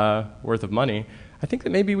meters worth of money, I think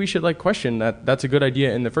that maybe we should question that that's a good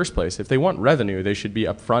idea in the first place. If they want revenue, they should be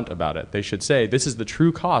upfront about it. They should say, this is the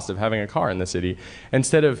true cost of having a car in the city,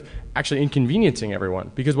 instead of actually inconveniencing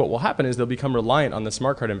everyone. Because what will happen is they'll become reliant on the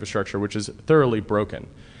smart card infrastructure, which is thoroughly broken.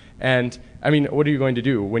 And, I mean, what are you going to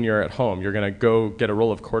do when you're at home? You're going to go get a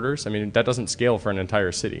roll of quarters? I mean, that doesn't scale for an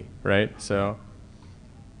entire city, right? So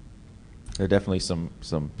there are definitely some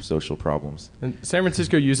social problems. And San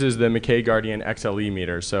Francisco uses the McKay Guardian XLE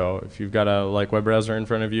meter. So if you've got a web browser in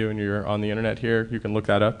front of you and you're on the internet here, you can look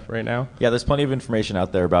that up right now. Yeah, there's plenty of information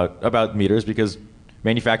out there about meters because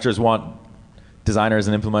manufacturers want designers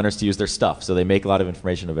and implementers to use their stuff, so they make a lot of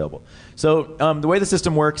information available. So the way the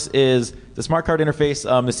system works is the smart card interface.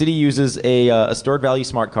 The city uses a stored value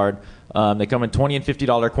smart card. They come in $20 and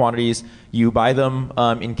 $50 quantities. You buy them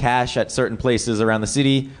in cash at certain places around the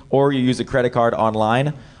city, or you use a credit card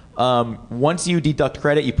online. Once you deduct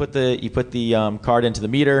credit, you put the card into the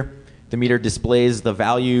meter. The meter displays the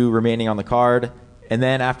value remaining on the card, and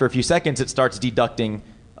then after a few seconds, it starts deducting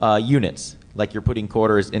units, like you're putting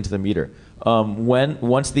quarters into the meter.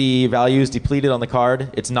 Once the value is depleted on the card,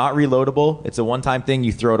 it's not reloadable. It's a one-time thing.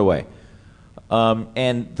 You throw it away.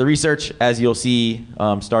 And the research, as you'll see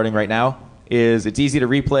starting right now, is it's easy to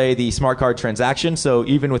replay the smart card transaction. So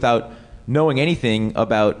even without knowing anything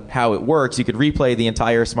about how it works, you could replay the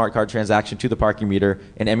entire smart card transaction to the parking meter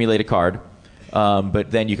and emulate a card. But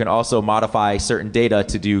then you can also modify certain data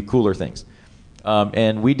to do cooler things.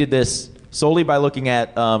 And we did this solely by looking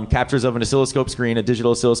at captures of an oscilloscope screen, a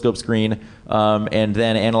digital oscilloscope screen, and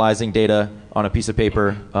then analyzing data on a piece of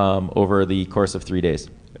paper over the course of 3 days.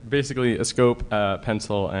 Basically, a scope,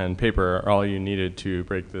 pencil, and paper are all you needed to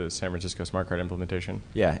break the San Francisco smart card implementation.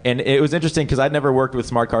 Yeah, and it was interesting because I'd never worked with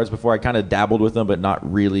smart cards before. I kind of dabbled with them, but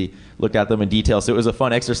not really looked at them in detail. So it was a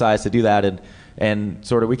fun exercise to do that, and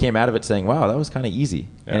sort of we came out of it saying, wow, that was kind of easy.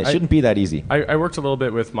 Yeah, and it shouldn't be that easy. I worked a little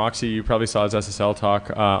bit with Moxie. You probably saw his SSL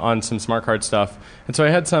talk on some smart card stuff. And so I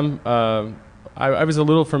had some, I was a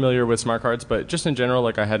little familiar with smart cards, but just in general,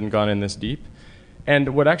 I hadn't gone in this deep.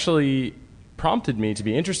 And what actually prompted me to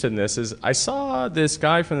be interested in this is I saw this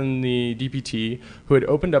guy from the DPT who had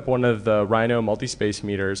opened up one of the Rhino multi-space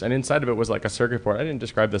meters, and inside of it was a circuit board. I didn't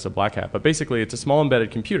describe this a black hat, but basically it's a small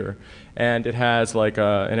embedded computer, and it has an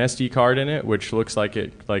SD card in it, which looks like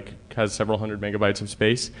it has several hundred megabytes of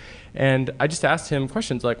space. And I just asked him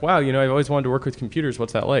questions like, wow, I've always wanted to work with computers.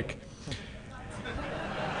 What's that like?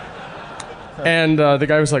 And the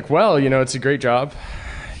guy was like, well, it's a great job.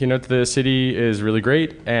 The city is really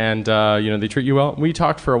great, and they treat you well. We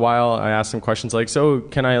talked for a while. I asked him questions like, so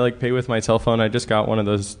can I pay with my cell phone? I just got one of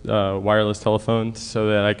those wireless telephones so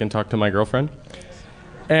that I can talk to my girlfriend.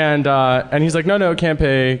 And he's like, no, can't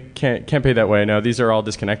pay that way. No, these are all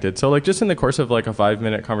disconnected. So just in the course of a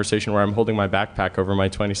 5-minute conversation where I'm holding my backpack over my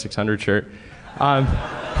 2600 shirt,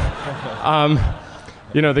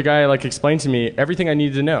 the guy explained to me everything I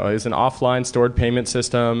needed to know. It's an offline stored payment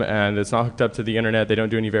system, and it's not hooked up to the internet. They don't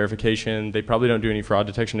do any verification. They probably don't do any fraud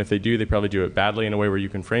detection. If they do, they probably do it badly in a way where you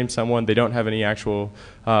can frame someone. They don't have any actual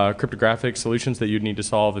cryptographic solutions that you'd need to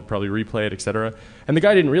solve. They'd probably replay it, et cetera. And the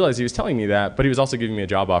guy didn't realize he was telling me that, but he was also giving me a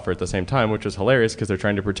job offer at the same time, which was hilarious because they're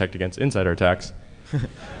trying to protect against insider attacks.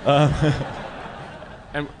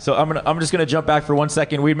 And so I'm just going to jump back for 1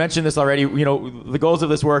 second. We mentioned this already. The goals of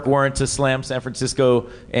this work weren't to slam San Francisco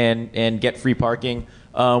and get free parking.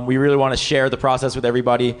 We really want to share the process with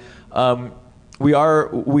everybody. We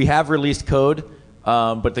have released code,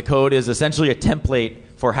 but the code is essentially a template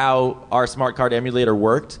for how our smart card emulator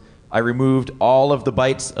worked. I removed all of the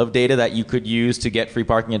bytes of data that you could use to get free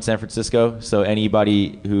parking in San Francisco. So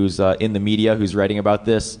anybody who's in the media who's writing about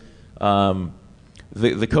this,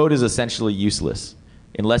 the code is essentially useless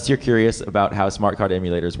unless you're curious about how smart card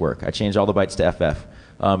emulators work. I changed all the bytes to FF.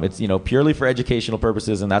 It's purely for educational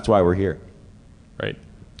purposes, and that's why we're here. Right.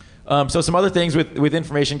 So some other things with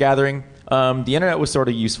information gathering. The internet was sort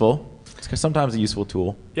of useful. It's sometimes a useful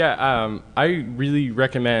tool. Yeah, I really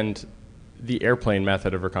recommend the airplane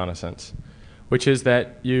method of reconnaissance, which is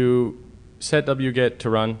that you set wget to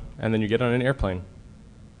run, and then you get on an airplane,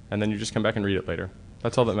 and then you just come back and read it later.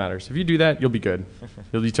 That's all that matters. If you do that, you'll be good.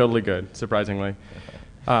 You'll be totally good, surprisingly.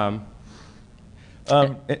 The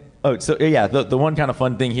one kind of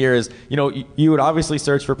fun thing here is, you would obviously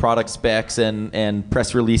search for product specs and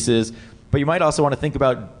press releases. But you might also want to think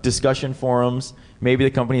about discussion forums. Maybe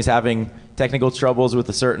the company is having technical troubles with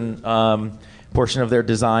a certain portion of their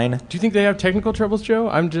design. Do you think they have technical troubles, Joe?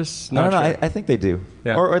 I'm just not I don't know. sure. I think they do.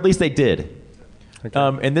 Yeah. Or at least they did.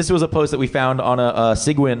 Okay. And this was a post that we found on a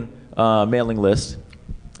Sigwin mailing list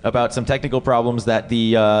about some technical problems that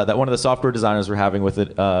that one of the software designers were having with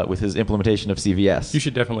it with his implementation of CVS. You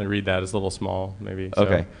should definitely read that. It's a little small, maybe. So.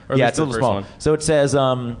 Okay. Or at Yeah, least it's a the little first small. one. So it says,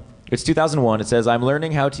 it's 2001. It says, I'm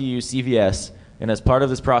learning how to use CVS, and as part of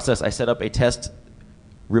this process, I set up a test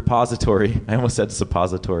repository. I almost said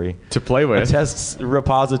suppository. To play with. A test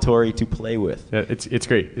repository to play with. Yeah, it's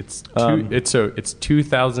great. It's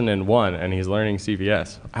 2001, and he's learning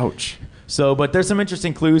CVS. Ouch. So, but there's some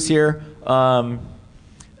interesting clues here.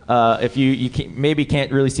 If you maybe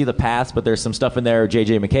can't really see the paths, but there's some stuff in there.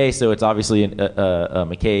 JJ McKay, so it's obviously a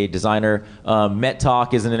McKay designer.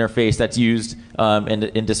 MetTalk is an interface that's used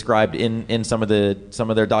and described in some of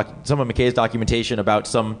McKay's documentation about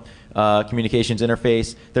some communications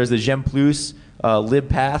interface. There's the GemPlus lib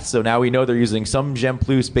path, so now we know they're using some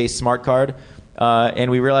GemPlus based smart card.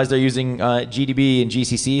 And we realize they're using GDB and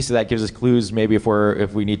GCC, so that gives us clues maybe if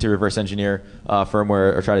we need to reverse engineer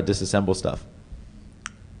firmware or try to disassemble stuff.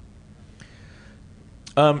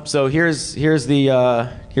 So here's Chris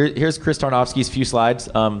Tarnovsky's few slides.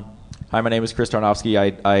 Hi, my name is Chris Tarnovsky.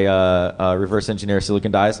 I reverse engineer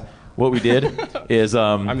silicon dies. What we did is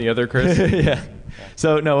I'm the other Chris. yeah.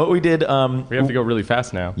 So no, what we did. We have to go really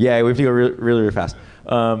fast now. Yeah, we have to go really fast.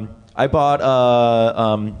 I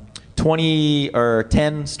bought 20 or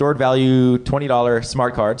 10 stored value $20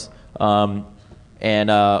 smart cards, and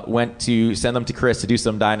went to send them to Chris to do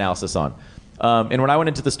some die analysis on. And when I went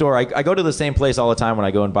into the store, I go to the same place all the time when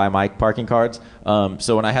I go and buy my parking cards.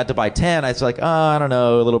 So when I had to buy 10, I was like, I don't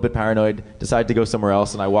know, a little bit paranoid. Decided to go somewhere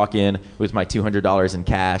else, and I walk in with my $200 in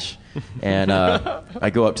cash. And I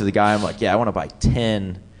go up to the guy. I'm like, yeah, I want to buy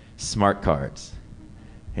 10 smart cards.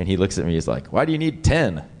 And he looks at me. He's like, why do you need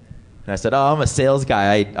 10? And I said, I'm a sales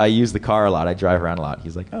guy. I use the car a lot. I drive around a lot.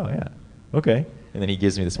 He's like, oh, yeah, okay. And then he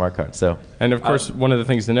gives me the smart card. So, and of course, one of the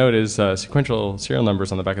things to note is sequential serial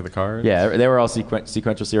numbers on the back of the card. Yeah, they were all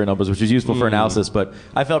sequential serial numbers, which is useful for analysis. But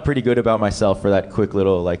I felt pretty good about myself for that quick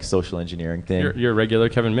little social engineering thing. You're a regular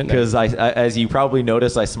Kevin Mitnick. Because as you probably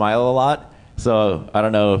noticed, I smile a lot. So I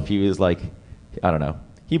don't know if he was like, I don't know.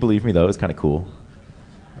 He believed me though. It was kind of cool.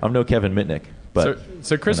 I'm no Kevin Mitnick, but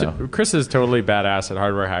so Chris is totally badass at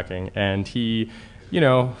hardware hacking, and he.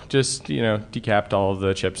 Just decapped all of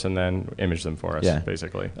the chips and then imaged them for us,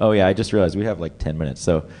 basically. Oh, yeah, I just realized we have like 10 minutes.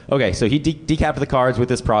 So, okay, so he decapped the cards with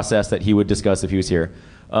this process that he would discuss if he was here.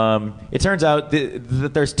 It turns out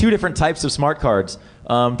that there's two different types of smart cards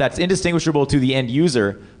that's indistinguishable to the end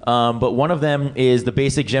user, but one of them is the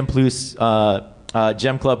basic GemPlus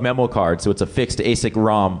Gem Club memo card, so it's a fixed ASIC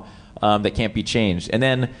ROM. That can't be changed. And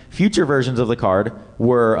then future versions of the card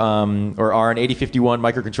are an 8051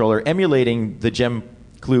 microcontroller emulating the Gem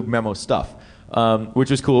Club memo stuff, which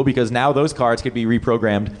was cool because now those cards could be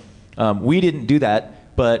reprogrammed. We didn't do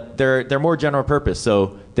that, but they're more general purpose,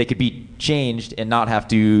 so they could be changed and not have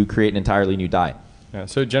to create an entirely new die. Yeah,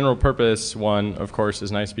 so general purpose one, of course,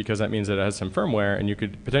 is nice because that means that it has some firmware, and you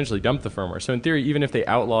could potentially dump the firmware. So in theory, even if they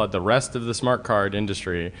outlawed the rest of the smart card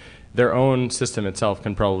industry, their own system itself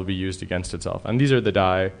can probably be used against itself. And these are the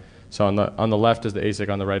die. So on the left is the ASIC,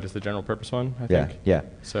 on the right is the general purpose one, I think. Yeah.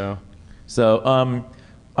 So I'm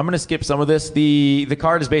going to skip some of this. The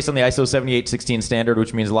card is based on the ISO 7816 standard,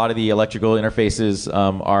 which means a lot of the electrical interfaces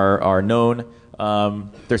are known.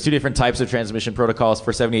 There's two different types of transmission protocols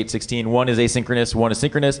for 7816. One is asynchronous, one is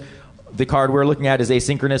synchronous. The card we're looking at is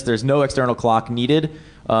asynchronous. There's no external clock needed.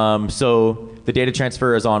 So the data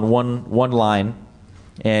transfer is on one line,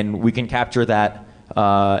 and we can capture that,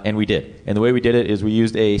 and we did. And the way we did it is we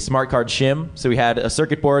used a smart card shim. So we had a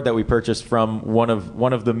circuit board that we purchased from one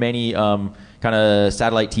of the many kind of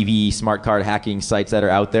satellite TV smart card hacking sites that are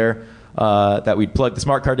out there, that we'd plug the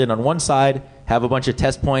smart card in on one side, have a bunch of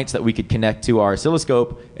test points that we could connect to our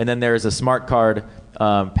oscilloscope, and then there's a smart card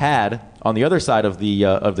pad on the other side of the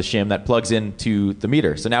shim that plugs into the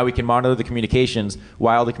meter. So now we can monitor the communications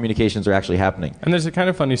while the communications are actually happening. And there's a kind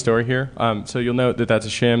of funny story here. So you'll note that that's a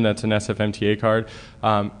shim, that's an SFMTA card.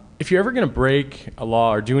 If you're ever going to break a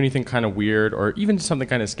law or do anything kind of weird or even something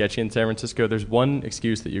kind of sketchy in San Francisco, there's one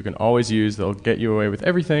excuse that you can always use that'll get you away with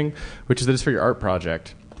everything, which is that it's for your art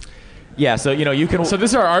project. Yeah, so you can. So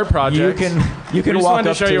this is our art project. You We can just walk wanted to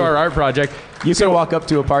up show you our art project. You can walk up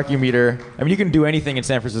to a parking meter. I mean, you can do anything in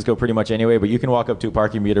San Francisco pretty much anyway, but you can walk up to a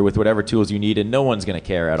parking meter with whatever tools you need, and no one's going to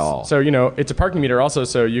care at all. So it's a parking meter also,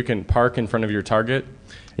 so you can park in front of your target.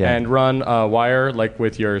 Yeah. And run a wire like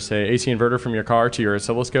with your, say, AC inverter from your car to your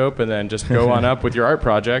oscilloscope, and then just go on up with your art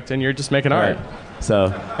project, and you're just making art. Right. So,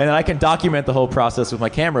 and then I can document the whole process with my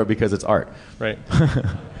camera because it's art. Right.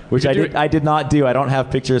 Which I did not do. I don't have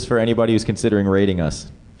pictures for anybody who's considering rating us.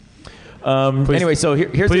 Anyway, so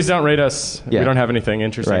here's. Please don't rate us. Yeah. We don't have anything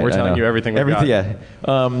interesting. Right, we're telling you everything we've got. Yeah.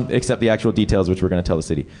 Except the actual details, which we're going to tell the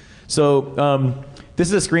city. So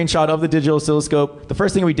this is a screenshot of the digital oscilloscope. The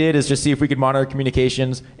first thing we did is just see if we could monitor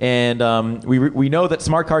communications, and we know that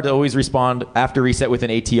smart cards always respond after reset with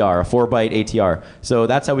an ATR, a 4-byte ATR. So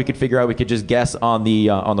that's how we could figure out. We could just guess on the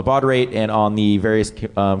baud rate and on the various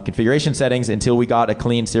configuration settings until we got a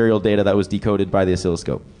clean serial data that was decoded by the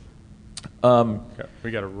oscilloscope. Okay, we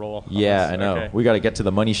got to roll. Yeah, I know. Okay. We got to get to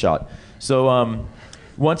the money shot. So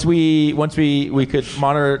once we could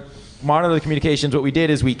monitor the communications, what we did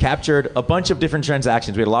is we captured a bunch of different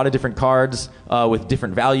transactions. We had a lot of different cards with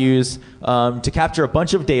different values to capture a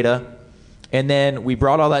bunch of data, and then we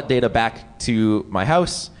brought all that data back to my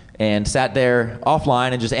house and sat there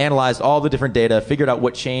offline and just analyzed all the different data, figured out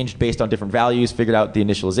what changed based on different values, figured out the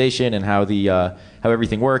initialization and how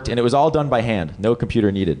everything worked, and it was all done by hand, no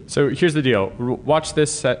computer needed. So here's the deal. Watch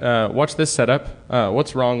this setup.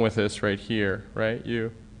 What's wrong with this right here? Right?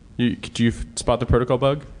 Do you spot the protocol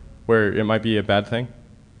bug where it might be a bad thing?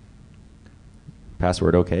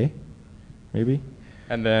 Password okay, maybe.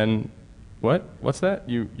 And then what's that?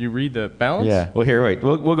 You read the balance? Yeah. Well, here, wait.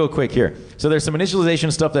 We'll go quick here. So there's some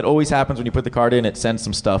initialization stuff that always happens when you put the card in. It sends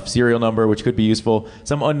some stuff, serial number, which could be useful,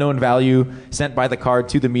 some unknown value sent by the card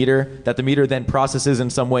to the meter that the meter then processes in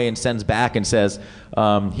some way and sends back and says,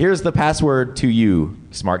 here's the password to you,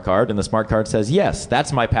 smart card. And the smart card says, yes,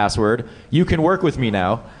 that's my password. You can work with me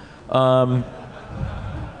now.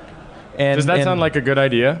 Does that sound like a good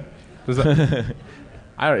idea?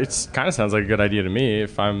 It kind of sounds like a good idea to me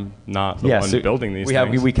if I'm not the one building these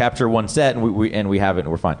things. We capture one set and we have it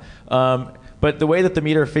and we're fine. But the way that the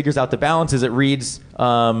meter figures out the balance is it reads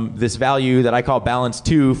this value that I call balance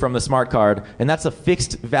 2 from the smart card, and that's a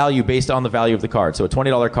fixed value based on the value of the card. So a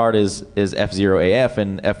 $20 card is F0AF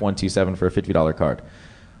and F127 for a $50 card.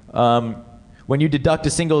 When you deduct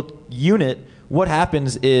a single unit, what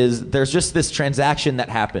happens is there's just this transaction that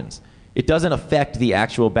happens. It doesn't affect the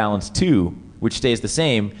actual balance 2, which stays the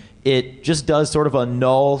same. It just does sort of a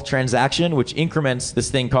null transaction, which increments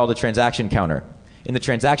this thing called a transaction counter. And the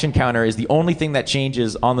transaction counter is the only thing that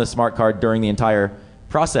changes on the smart card during the entire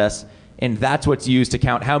process, and that's what's used to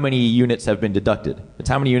count how many units have been deducted. It's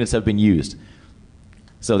how many units have been used.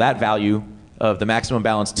 So that value of the maximum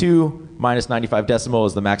balance 2 minus 95 decimal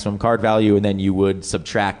is the maximum card value, and then you would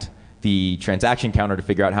subtract the transaction counter to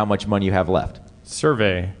figure out how much money you have left.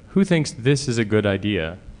 Survey. Who thinks this is a good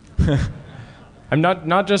idea? I'm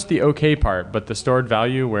not just the okay part, but the stored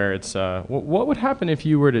value where it's... what would happen if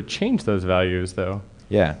you were to change those values, though?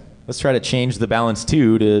 Yeah. Let's try to change the balance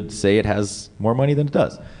 2 to say it has more money than it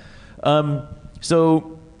does.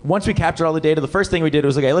 So once we captured all the data, the first thing we did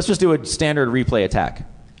was, okay, let's just do a standard replay attack.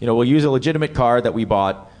 We'll use a legitimate card that we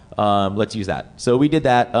bought. Let's use that. So we did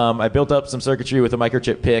that. I built up some circuitry with a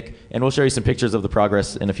microchip PIC, and we'll show you some pictures of the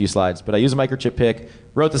progress in a few slides. But I use a microchip PIC,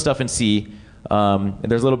 wrote the stuff in C, and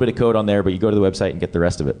there's a little bit of code on there, but you go to the website and get the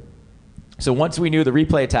rest of it. So once we knew the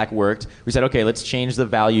replay attack worked, we said, okay, let's change the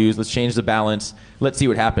values, let's change the balance, let's see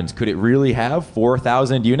what happens. Could it really have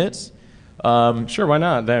 4,000 units? Sure, why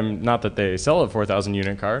not? Not that they sell a 4,000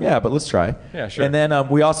 unit card. Yeah, but let's try. Yeah, sure. And then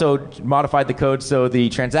we also modified the code so the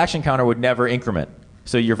transaction counter would never increment.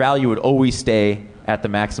 So your value would always stay at the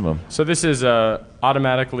maximum. So this is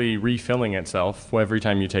automatically refilling itself every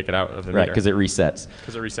time you take it out of the meter. Right, because it resets.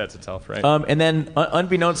 Because it resets itself, right? And then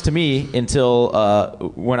unbeknownst to me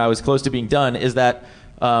until when I was close to being done is that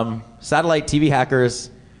satellite TV hackers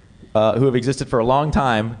who have existed for a long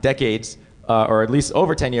time, decades, or at least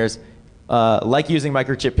over 10 years, like using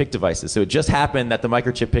microchip PIC devices. So it just happened that the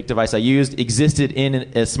microchip PIC device I used existed in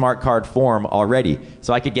a smart card form already.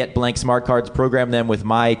 So I could get blank smart cards, program them with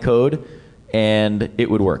my code, and it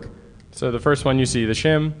would work. So the first one, you see the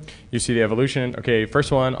shim, you see the evolution. Okay,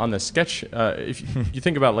 first one on the sketch. If you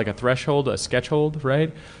think about like a threshold, a sketch hold,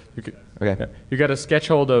 right? Okay. You got a sketch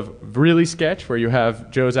hold of really sketch where you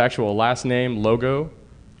have Joe's actual last name, logo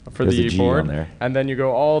for There's the a G board, on there. and then you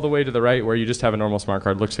go all the way to the right where you just have a normal smart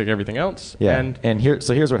card. Looks like everything else. Yeah. And here's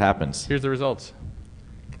what happens. Here's the results.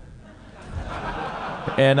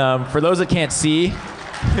 And for those that can't see.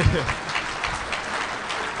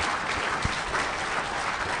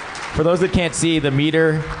 for those that can't see, the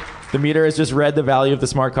meter has just read the value of the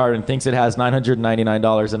smart card and thinks it has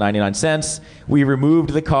 $999.99. We removed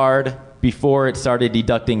the card before it started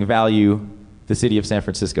deducting value, the city of San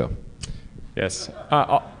Francisco. Yes.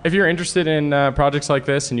 If you're interested in projects like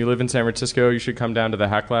this and you live in San Francisco, you should come down to the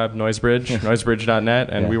Hack Lab, Noisebridge, noisebridge.net,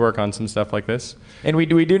 and we work on some stuff like this. And we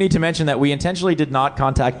do need to mention that we intentionally did not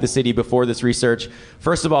contact the city before this research.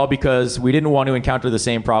 First of all, because we didn't want to encounter the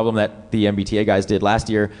same problem that the MBTA guys did last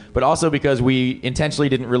year, but also because we intentionally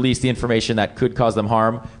didn't release the information that could cause them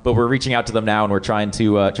harm. But we're reaching out to them now, and we're trying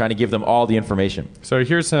to give them all the information. So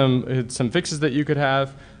here's some fixes that you could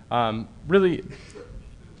have. Really,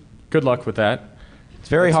 good luck with that. It's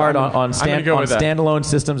very hard on standalone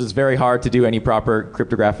systems. It's very hard to do any proper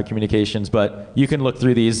cryptographic communications, but you can look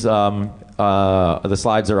through these. The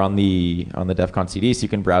slides are on the DEF CON CD, so you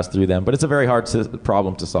can browse through them. But it's a very hard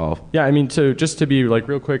problem to solve. Yeah, I mean, just to be like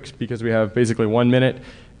real quick, because we have basically 1 minute.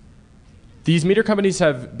 These meter companies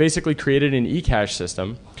have basically created an e-cash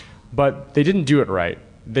system, but they didn't do it right.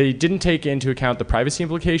 They didn't take into account the privacy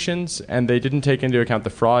implications, and they didn't take into account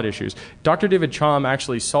the fraud issues. Dr. David Chom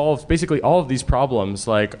actually solved basically all of these problems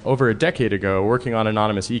like over a decade ago working on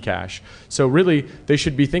anonymous eCash. So really, they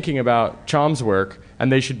should be thinking about Chom's work,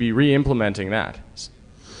 and they should be re-implementing that.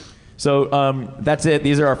 So that's it.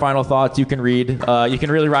 These are our final thoughts. You can read. You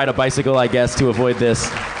can really ride a bicycle, I guess, to avoid this.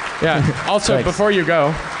 Yeah. Also, before you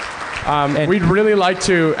go, we'd really like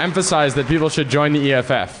to emphasize that people should join the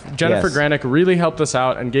EFF. Jennifer Granick really helped us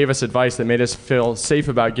out and gave us advice that made us feel safe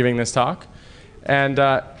about giving this talk. And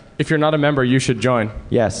if you're not a member, you should join.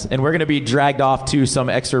 Yes, and we're going to be dragged off to some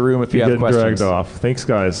extra room if you have questions. Dragged off. Thanks,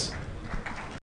 guys.